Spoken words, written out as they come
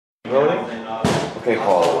Okay,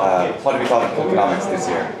 Paul, what have you thought of Kilkenomics this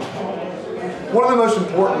year? One of the most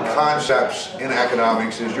important concepts in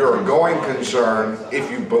economics is you're a going concern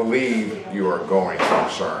if you believe you are a going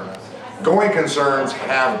concern. Going concerns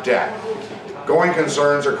have debt. Going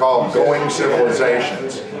concerns are called going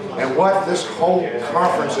civilizations. And what this whole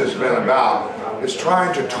conference has been about is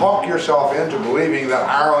trying to talk yourself into believing that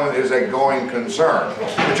Ireland is a going concern,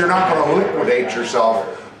 that you're not going to liquidate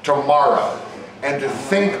yourself tomorrow, and to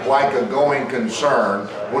think like a going concern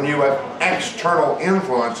when you have external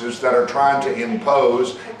influences that are trying to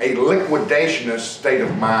impose a liquidationist state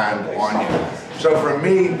of mind on you. So for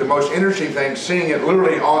me, the most interesting thing, seeing it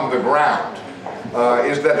literally on the ground,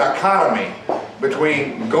 is the dichotomy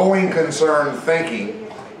between going concern thinking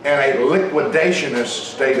and a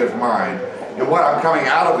liquidationist state of mind. And what I'm coming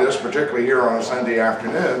out of this, particularly here on a Sunday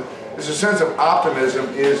afternoon, is a sense of optimism,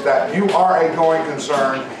 is that you are a going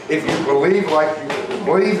concern if you believe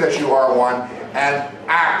that you are one and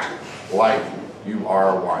act like you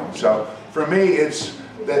are one. So for me, it's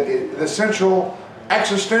the essential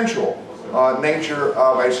existential nature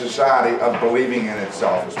of a society of believing in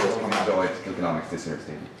itself is what's coming out. Enjoyed Kilkenomics this year,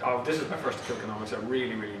 Stephen? Oh, this is my first Kilkenomics. I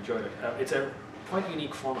really, really enjoyed it. It's a quite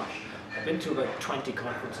unique format. I've been to about 20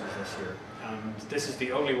 conferences this year, and this is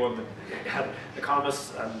the only one that had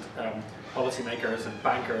economists and policymakers and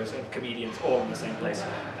bankers and comedians all in the same place.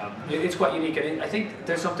 It's quite unique, and I think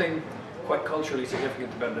there's something quite culturally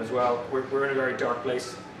significant about it as well. We're in a very dark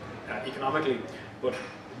place economically, but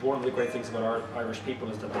one of the great things about our Irish people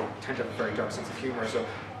is that they tend to have a very dark sense of humour. So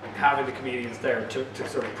having the comedians there to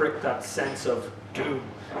sort of prick that sense of doom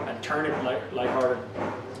and turn it lighthearted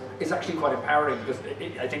is actually quite empowering, because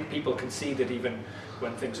I think people can see that even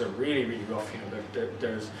when things are really, really rough, you know,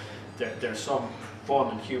 there's some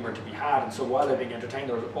fun and humour to be had, and so while they're being entertained,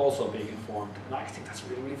 they're also being informed, and I think that's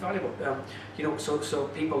really, really valuable. You know, so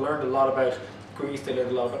people learned a lot about Greece, they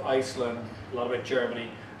learned a lot about Iceland, a lot about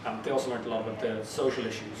Germany. They also learned a lot about the social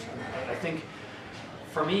issues. And I think,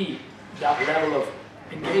 for me, that level of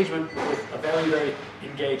engagement with a very, very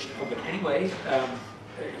engaged public anyway,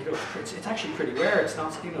 you know, it's actually pretty rare. It's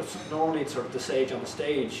not, you know, normally it's sort of the sage on the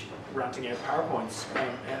stage ranting out PowerPoints,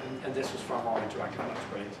 and this was far more interactive, and that's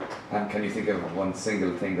brilliant. And can you think of one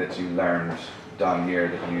single thing that you learned down here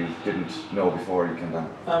that you didn't know before you came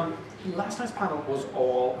down? Last night's panel was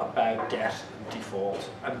all about debt and default,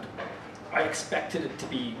 and I expected it to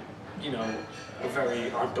be, you know, a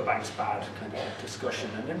very aren't the banks bad kind of discussion,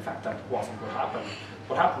 and in fact that wasn't what happened.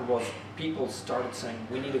 What happened was people started saying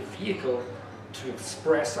we need a vehicle to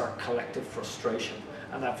express our collective frustration,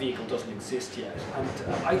 and that vehicle doesn't exist yet. And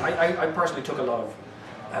I personally took a lot of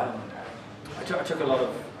I took a lot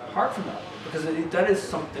of heart from that, because that is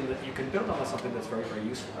something that you can build on, as something that's very, very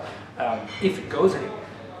useful if it goes anywhere.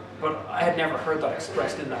 But I had never heard that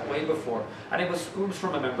expressed in that way before, and it was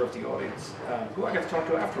from a member of the audience who I got to talk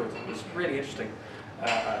to afterwards. It was really interesting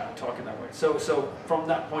talking that way. So from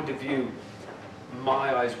that point of view,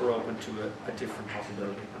 my eyes were open to a different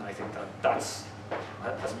possibility, and I think that's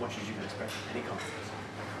as much as you can expect from any conference.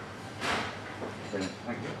 Brilliant,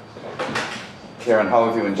 thank you. Kieran, how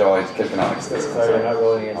have you enjoyed Kilkenomics this year? Sorry, I'm not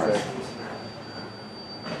rolling into it.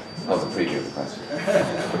 That was a preview of the question.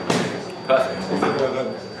 Perfect.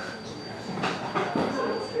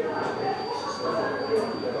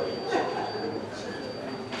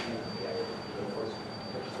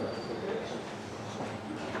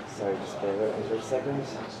 Sorry, just bear with me for a second.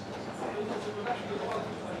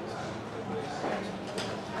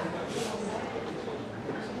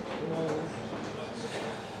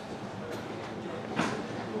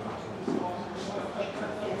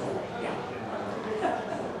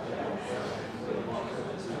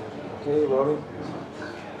 Okay, rolling.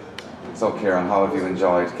 So, Kieran, how have you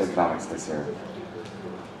enjoyed Kilkenomics this year?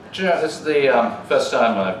 Do you know, this is the first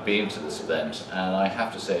time I've been to this event, and I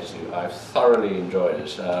have to say to you, I've thoroughly enjoyed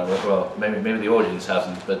it. Well, maybe the audience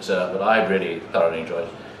hasn't, but I've really thoroughly enjoyed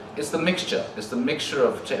it. It's the mixture. It's the mixture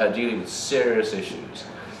of dealing with serious issues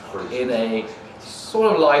in a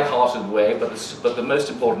sort of light-hearted way, but the most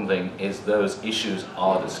important thing is those issues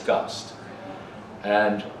are discussed,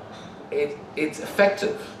 and it's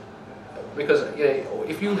effective. Because, you know,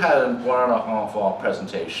 if you had a 1.5 hour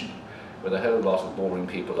presentation with a whole lot of boring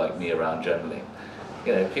people like me around generally,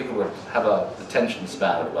 you know, people would have a attention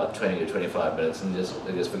span of about 20 to 25 minutes and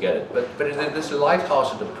they just forget it. But in this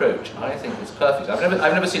light-hearted approach, I think it's perfect.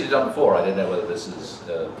 I've never seen it done before. I don't know whether this is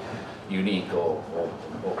unique or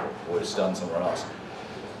it's done somewhere else.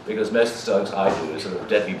 Because most of the stuff I do is sort of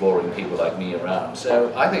deadly boring people like me around.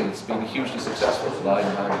 So I think it's been hugely successful, and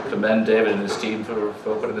I commend David and his team for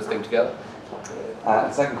putting this thing together.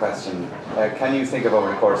 Second question, can you think of over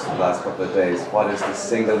the course of the last couple of days, what is the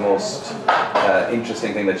single most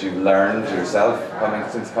interesting thing that you've learned yourself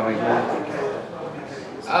since coming here?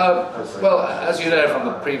 Well, as you know from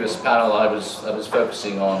the previous panel, I was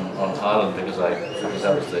focusing on Ireland because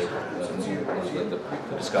that was the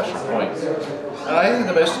discussion point. And I think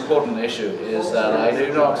the most important issue is that I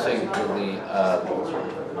do not think that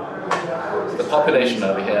the population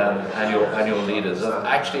over here and annual leaders have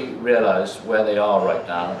actually realised where they are right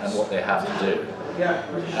now and what they have to do.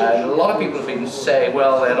 And a lot of people have been saying,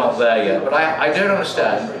 well, they're not there yet, but I don't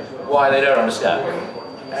understand why they don't understand.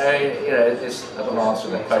 I'm not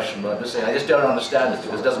answering that question, but I'm just saying I just don't understand it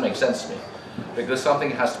because it doesn't make sense to me. Because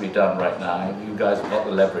something has to be done right now, and you guys have got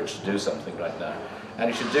the leverage to do something right now, and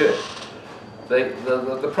you should do it.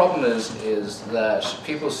 The problem is that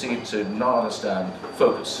people seem to not understand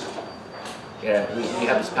focus. Yeah, we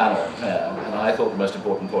have this panel, and I thought the most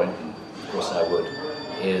important point, and of course I would,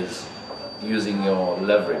 is using your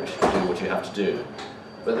leverage to do what you have to do.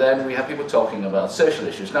 But then we have people talking about social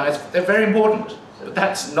issues. Now, they're very important. But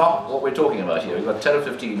that's not what we're talking about here. We've got 10 or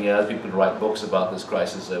 15 years, people can write books about this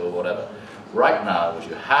crisis or whatever. Right now, what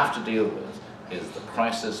you have to deal with is the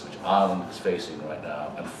crisis which Ireland is facing right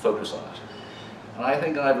now and focus on it. And I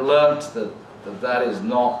think I've learnt that is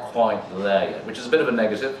not quite there yet, which is a bit of a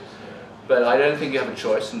negative, but I don't think you have a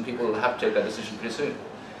choice and people will have to take that decision pretty soon.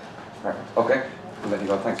 Right. Okay, I'll let you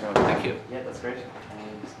go. Thanks very much. Thank you. Yeah, that's great.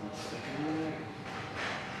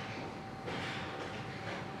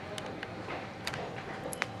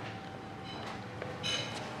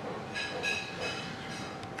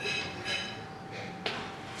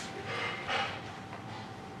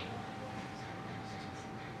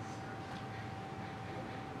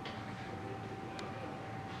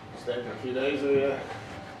 Stay for a few days, are you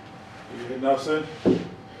heading off soon?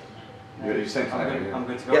 You're staying tonight? I'm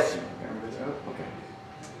good to go. Yes. I'm good to go. Okay.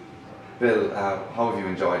 Bill, how have you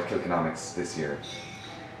enjoyed Kilkenomics this year?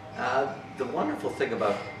 The wonderful thing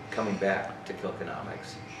about coming back to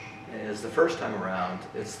Kilkenomics is the first time around,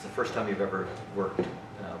 it's the first time you've ever worked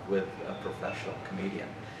with a professional comedian.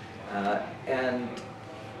 And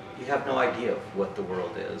you have no idea of what the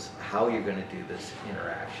world is, how you're going to do this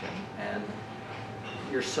interaction, and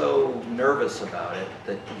you're so nervous about it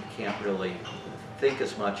that you can't really think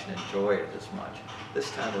as much and enjoy it as much.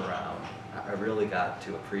 This time around, I really got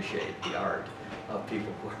to appreciate the art of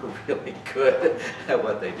people who are really good at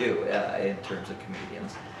what they do in terms of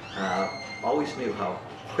comedians. Always knew how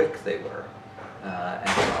quick they were and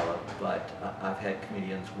solid, but I've had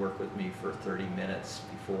comedians work with me for 30 minutes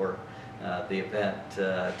before the event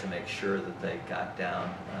to make sure that they got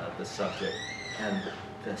down the subject. And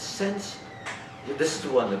the sense, this is the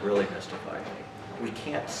one that really mystified me. We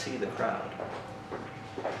can't see the crowd,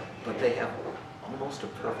 but they have almost a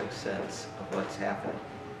perfect sense of what's happening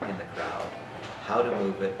in the crowd, how to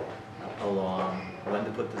move it along, when to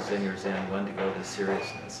put the zingers in, when to go to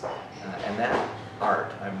seriousness. And that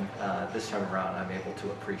art, this time around, I'm able to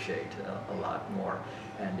appreciate a lot more,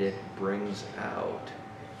 and it brings out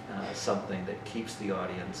something that keeps the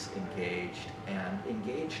audience engaged, and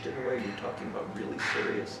engaged in a way you're talking about really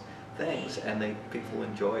serious things, and people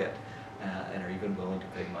enjoy it and are even willing to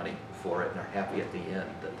pay money for it and are happy at the end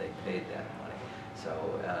that they paid that money. So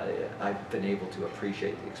I've been able to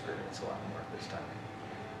appreciate the experience a lot more this time.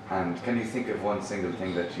 And can you think of one single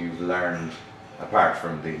thing that you've learned, apart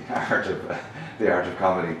from the art of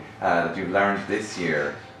comedy, that you've learned this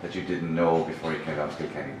year that you didn't know before you came down to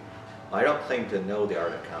Kilkenny? I don't claim to know the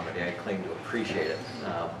art of comedy. I claim to appreciate it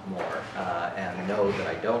more and know that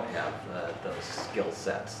I don't have those skill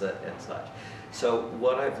sets and such. So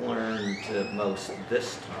what I've learned most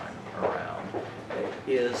this time around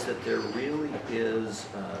is that there really is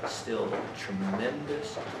still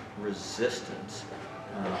tremendous resistance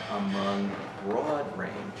among a broad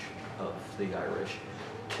range of the Irish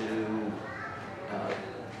to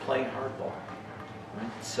playing hardball.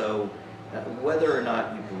 Right? So whether or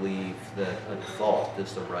not you believe that a default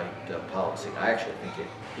is the right policy, I actually think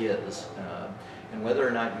it is, and whether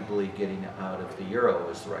or not you believe getting out of the euro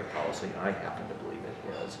is the right policy, I happen to believe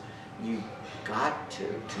it is, you've got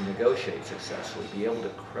to negotiate successfully, be able to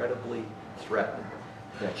credibly threaten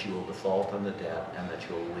that you will default on the debt and that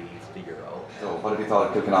you will leave the euro. So what have you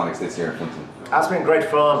thought of Kilkenomics this year, Fintan? That's been great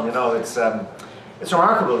fun, you know, it's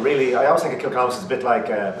remarkable, really. I always think of Kilkenomics as a bit like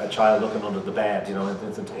a child looking under the bed, you know,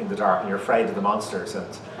 in the dark, and you're afraid of the monsters. And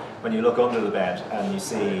when you look under the bed and you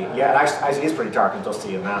see, yeah, it actually is pretty dark and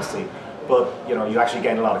dusty and nasty, but you know, you actually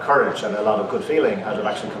gain a lot of courage and a lot of good feeling out of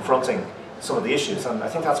actually confronting some of the issues. And I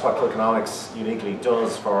think that's what Kilkenomics uniquely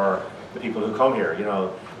does for the people who come here. You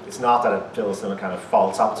know, it's not that it fills them a kind of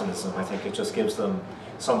false optimism. I think it just gives them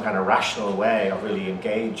some kind of rational way of really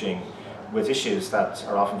engaging with issues that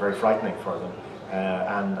are often very frightening for them.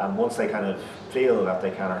 And once they kind of feel that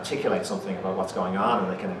they can articulate something about what's going on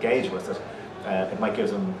and they can engage with it, it might give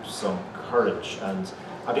them some courage. And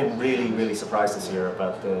I've been really, really surprised this year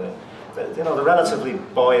about the relatively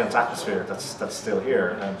buoyant atmosphere that's still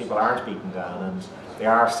here. And people aren't beaten down and they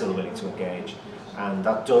are still willing to engage. And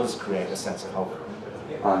that does create a sense of hope.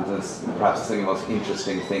 And there's perhaps the single most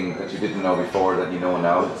interesting thing that you didn't know before that you know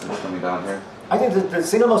now since coming down here? I think the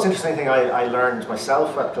single most interesting thing I learned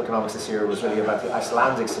myself at Kilkenomics this year was really about the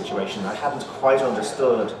Icelandic situation. I hadn't quite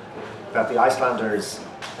understood that the Icelanders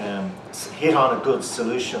hit on a good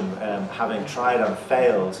solution, having tried and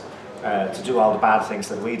failed to do all the bad things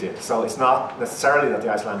that we did. So it's not necessarily that the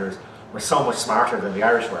Icelanders were so much smarter than the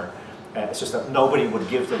Irish were. It's just that nobody would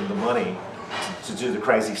give them the money to do the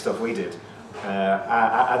crazy stuff we did.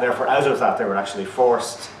 And therefore out of that they were actually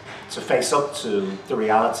forced to face up to the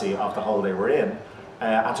reality of the hole they were in,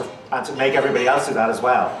 and to make everybody else do that as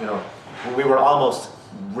well. You know, we were almost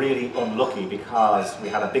really unlucky because we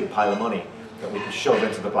had a big pile of money that we could shove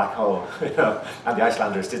into the black hole, you know, and the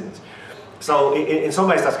Icelanders didn't. So in some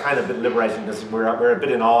ways that's kind of a bit liberating because we're a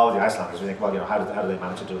bit in awe of the Icelanders. We think, well, you know, how do they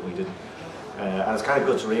manage to do it? We didn't. And it's kind of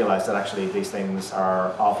good to realise that actually these things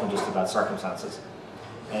are often just about circumstances.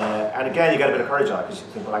 And again, you get a bit of courage on it because you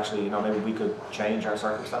think, well, actually, you know, maybe we could change our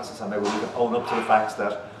circumstances and maybe we could own up to the fact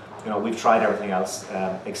that, you know, we've tried everything else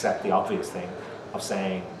except the obvious thing of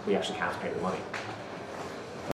saying we actually can't pay the money.